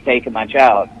 Hey, they've taken my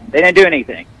child. They didn't do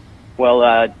anything. Well,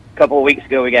 a couple of weeks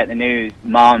ago, we got the news.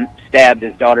 Mom stabbed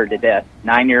his daughter to death,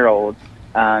 9-year-old.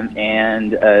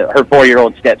 and her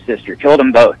 4-year-old stepsister, killed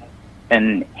them both.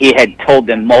 And he had told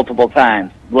them multiple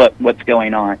times, look, what's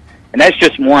going on. And that's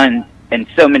just one in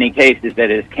so many cases that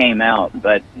has came out,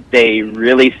 but they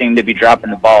really seem to be dropping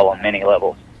the ball on many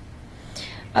levels.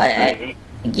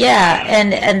 Yeah,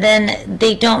 and then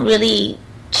they don't really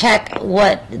check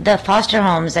what the foster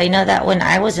homes. I know that when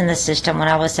I was in the system, when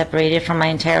I was separated from my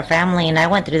entire family and I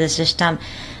went through the system,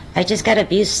 I just got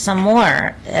abused some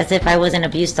more, as if I wasn't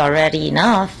abused already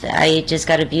enough. I just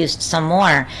got abused some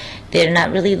more. They're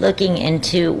not really looking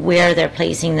into where they're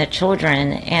placing the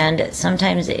children, and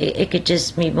sometimes it could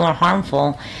just be more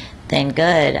harmful than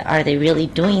good. Are they really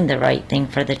doing the right thing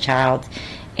for the child?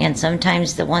 And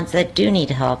sometimes the ones that do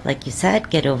need help, like you said,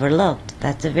 get overlooked.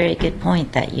 That's a very good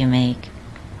point that you make.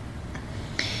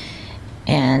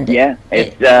 And yeah,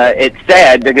 it's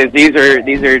sad because these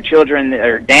are children that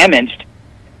are damaged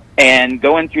and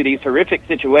going through these horrific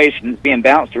situations, being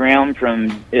bounced around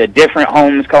from different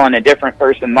homes, calling a different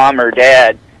person mom or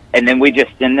dad, and then we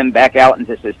just send them back out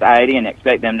into society and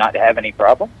expect them not to have any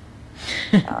problem.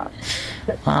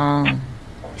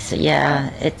 So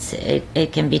yeah,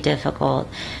 it can be difficult,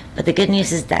 but the good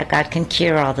news is that God can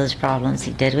cure all those problems.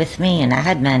 He did with me, and I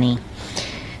had many.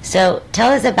 So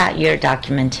tell us about your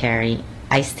documentary,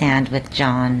 I Stand with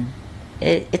John.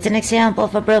 It's an example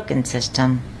of a broken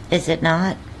system, is it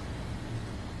not?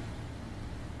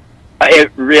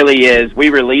 It really is. We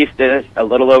released this a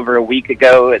little over a week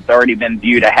ago. It's already been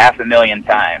viewed 500,000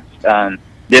 times.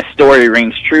 This story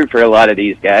rings true for a lot of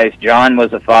these guys. John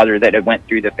was a father that had went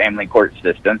through the family court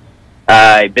system.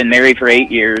 He'd been married for 8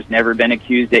 years, never been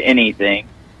accused of anything.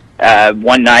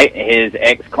 One night, his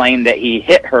ex claimed that he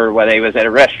hit her while they was at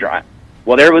a restaurant.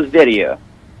 Well, there was video.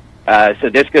 So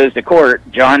this goes to court.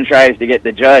 John tries to get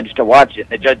the judge to watch it.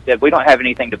 The judge said, we don't have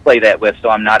anything to play that with, so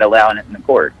I'm not allowing it in the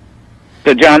court.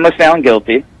 So John was found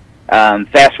guilty.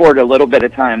 Fast forward a little bit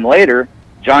of time later,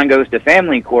 John goes to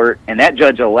family court, and that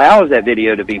judge allows that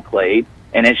video to be played,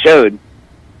 and it showed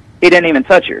he didn't even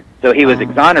touch her. So he was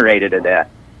exonerated of that.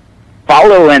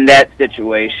 Following that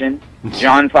situation,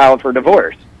 John filed for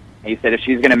divorce. He said, if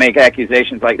she's going to make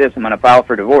accusations like this, I'm going to file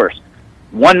for divorce.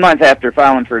 1 month after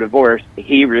filing for divorce,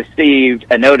 he received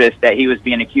a notice that he was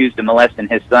being accused of molesting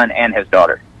his son and his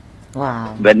daughter.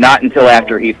 Wow. But not until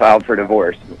after he filed for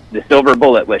divorce. The silver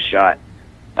bullet was shot.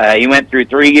 He went through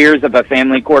 3 years of a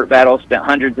family court battle, spent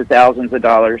hundreds of thousands of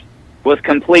dollars, was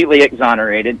completely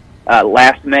exonerated.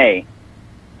 Last May,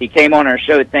 he came on our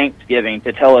show Thanksgiving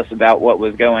to tell us about what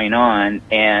was going on,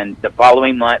 and the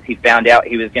following month he found out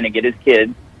he was going to get his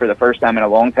kids for the first time in a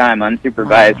long time,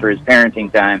 unsupervised for his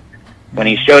parenting time. When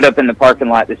he showed up in the parking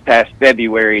lot this past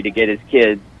February to get his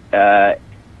kids,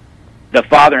 the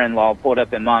father-in-law pulled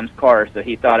up in Mom's car, so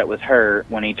he thought it was her.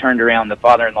 When he turned around, the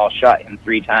father-in-law shot him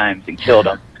 3 times and killed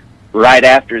him. Right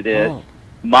after this,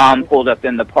 Mom pulled up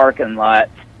in the parking lot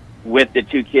with the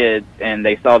 2 kids, and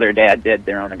they saw their dad dead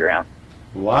there on the ground.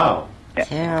 Wow. Yeah.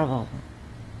 Terrible.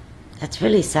 That's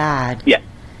really sad. Yeah.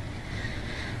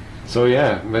 So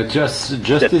yeah, but just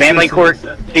the family court,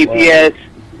 CPS.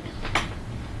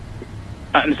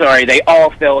 I'm sorry, they all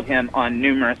failed him on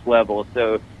numerous levels.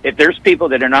 So if there's people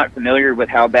that are not familiar with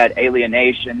how bad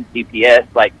alienation, CPS,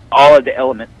 like all of the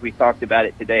elements we talked about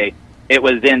it today, it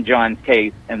was in John's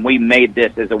case, and we made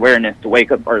this as awareness to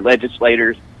wake up our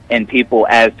legislators and people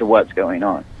as to what's going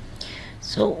on.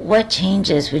 So what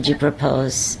changes would you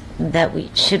propose that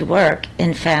we should work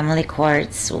in family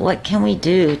courts? What can we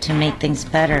do to make things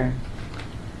better?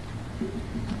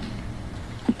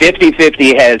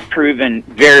 50-50 has proven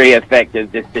very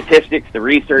effective. The statistics, the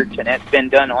research, and it's been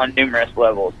done on numerous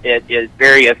levels. It is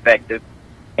very effective,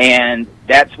 and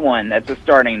that's a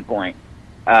starting point.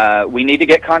 We need to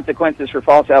get consequences for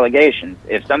false allegations.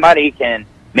 If somebody can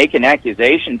make an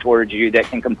accusation towards you that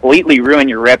can completely ruin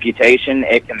your reputation,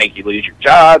 it can make you lose your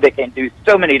job, it can do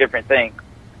so many different things.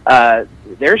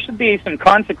 There should be some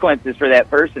consequences for that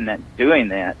person that's doing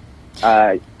that.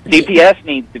 CPS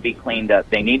needs to be cleaned up.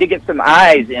 They need to get some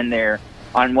eyes in there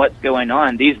on what's going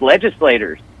on. These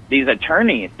legislators, these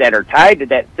attorneys that are tied to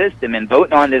that system and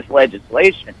voting on this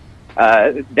legislation,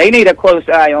 they need a close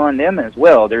eye on them as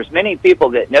well. There's many people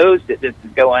that knows that this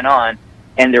is going on,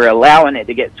 and they're allowing it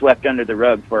to get swept under the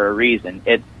rug for a reason.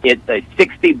 It's a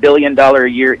 $60 billion a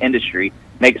year industry,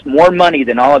 makes more money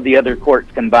than all of the other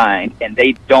courts combined, and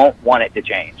they don't want it to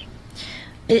change.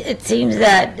 It seems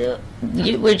that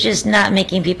we're just not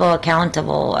making people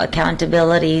accountable.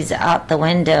 Accountability's out the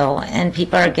window, and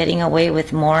people are getting away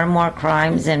with more and more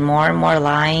crimes and more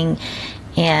lying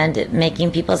and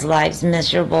making people's lives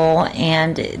miserable,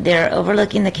 and they're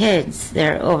overlooking the kids.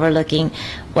 They're overlooking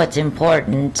what's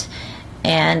important,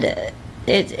 and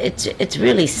it's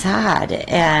really sad,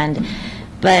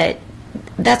 but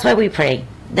that's why we pray.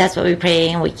 That's what we pray,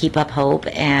 and we keep up hope.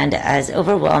 And as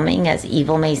overwhelming as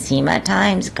evil may seem at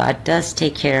times, God does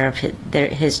take care of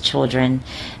his children,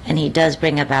 and he does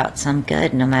bring about some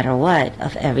good no matter what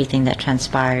of everything that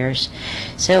transpires.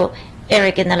 So,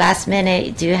 Eric, in the last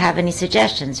minute, do you have any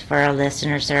suggestions for our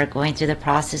listeners that are going through the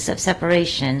process of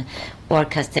separation or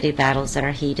custody battles that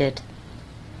are heated?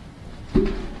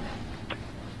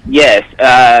 Yes.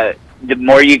 The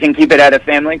more you can keep it out of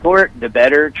family court, the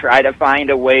better. Try to find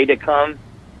a way to come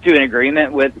to an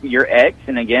agreement with your ex.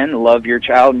 And again, love your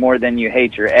child more than you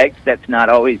hate your ex. That's not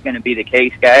always going to be the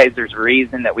case, guys. There's a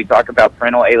reason that we talk about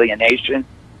parental alienation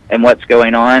and what's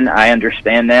going on. I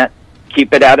understand that.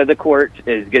 Keep it out of the court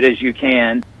as good as you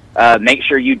can. Make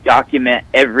sure you document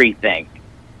everything,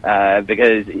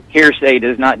 because hearsay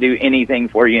does not do anything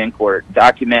for you in court.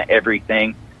 Document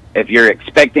everything. If you're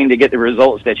expecting to get the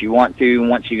results that you want to,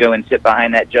 once you go and sit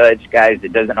behind that judge, guys,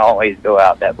 it doesn't always go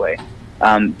out that way.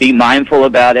 Be mindful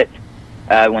about it.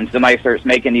 When somebody starts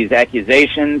making these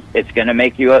accusations, it's going to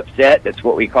make you upset. That's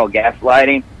what we call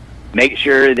gaslighting. Make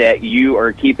sure that you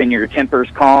are keeping your tempers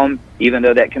calm, even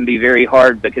though that can be very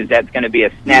hard, because that's going to be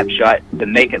a snapshot to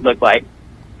make it look like,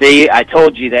 see, I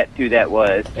told you that's who that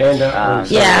was. And,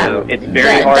 so it's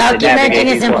very hard to navigate.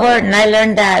 Documenting is important. I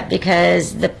learned that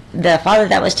because the father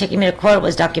that was taking me to court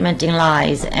was documenting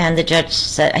lies, and the judge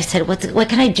said, I said, what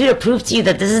can I do to prove to you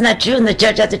that this is not true? And the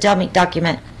judge had to tell me,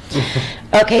 document.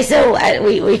 Okay, so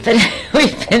we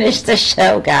finished the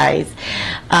show, guys.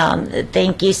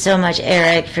 Thank you so much,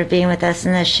 Eric, for being with us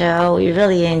in the show. We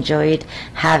really enjoyed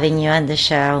having you on the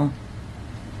show.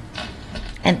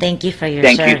 And thank you for your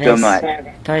service. Thank you so much.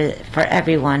 For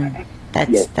everyone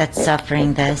that's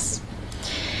suffering this.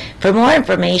 For more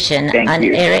information on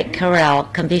Eric Carroll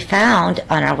can be found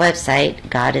on our website,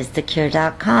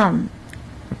 godisthecure.com,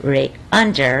 right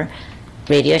under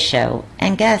radio show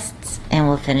and guests. And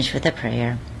we'll finish with a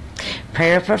prayer.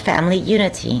 Prayer for family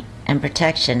unity and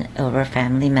protection over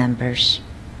family members.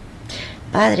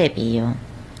 Padre Pio,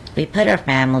 we put our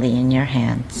family in your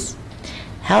hands.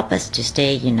 Help us to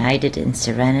stay united in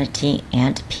serenity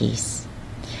and peace.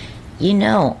 You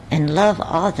know and love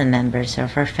all the members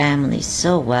of our family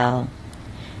so well.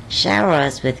 Shower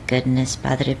us with goodness,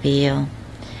 Padre Pio.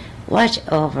 Watch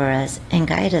over us and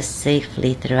guide us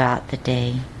safely throughout the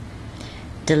day.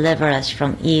 Deliver us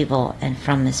from evil and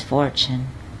from misfortune.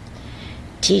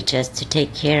 Teach us to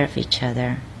take care of each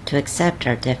other, to accept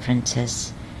our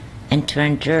differences, and to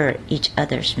endure each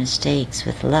other's mistakes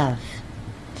with love,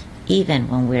 even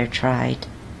when we're tried,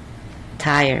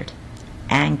 tired,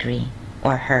 angry,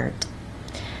 or hurt.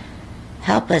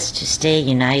 Help us to stay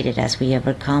united as we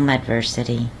overcome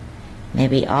adversity. May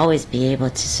we always be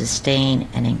able to sustain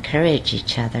and encourage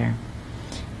each other.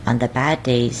 On the bad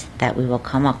days that we will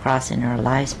come across in our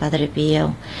lives, Padre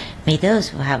Pio, may those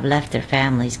who have left their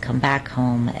families come back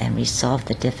home and resolve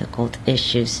the difficult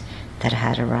issues that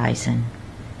had arisen.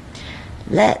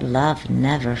 Let love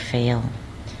never fail,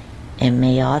 and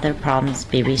may all their problems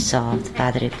be resolved,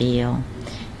 Padre Pio.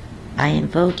 I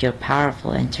invoke your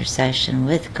powerful intercession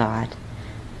with God.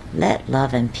 Let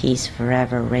love and peace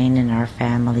forever reign in our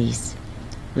families.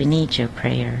 We need your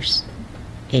prayers.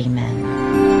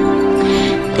 Amen.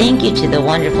 Thank you to the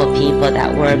wonderful people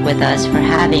that work with us for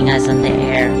having us on the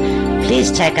air.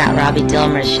 Please check out Robbie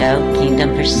Dilmer's show,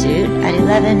 Kingdom Pursuit, at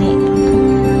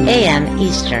 11 a.m.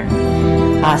 Eastern.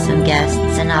 Awesome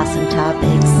guests and awesome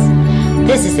topics.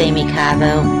 This is Aimee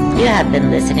Cabo. You have been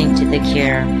listening to The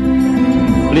Cure.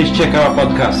 Please check our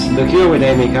podcast, The Cure with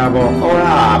Aimee Cabo, or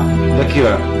our app, The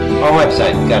Cure, our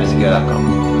website,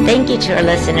 godisthecure.com. Thank you to our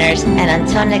listeners, and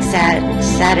until next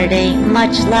Saturday,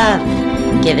 much love.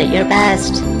 Give it your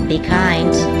best. Be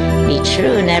kind. Be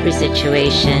true in every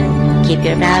situation. Keep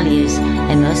your values.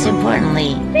 And most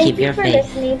importantly, keep your faith. Thank you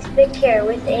for listening to The Cure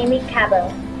with Aimee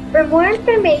Cabo. For more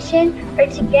information or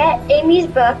to get Aimee's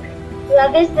book,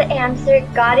 Love is the Answer,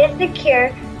 God is the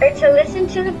Cure, or to listen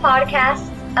to the podcasts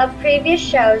of previous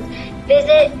shows,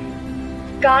 visit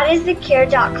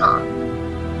godisthecure.com.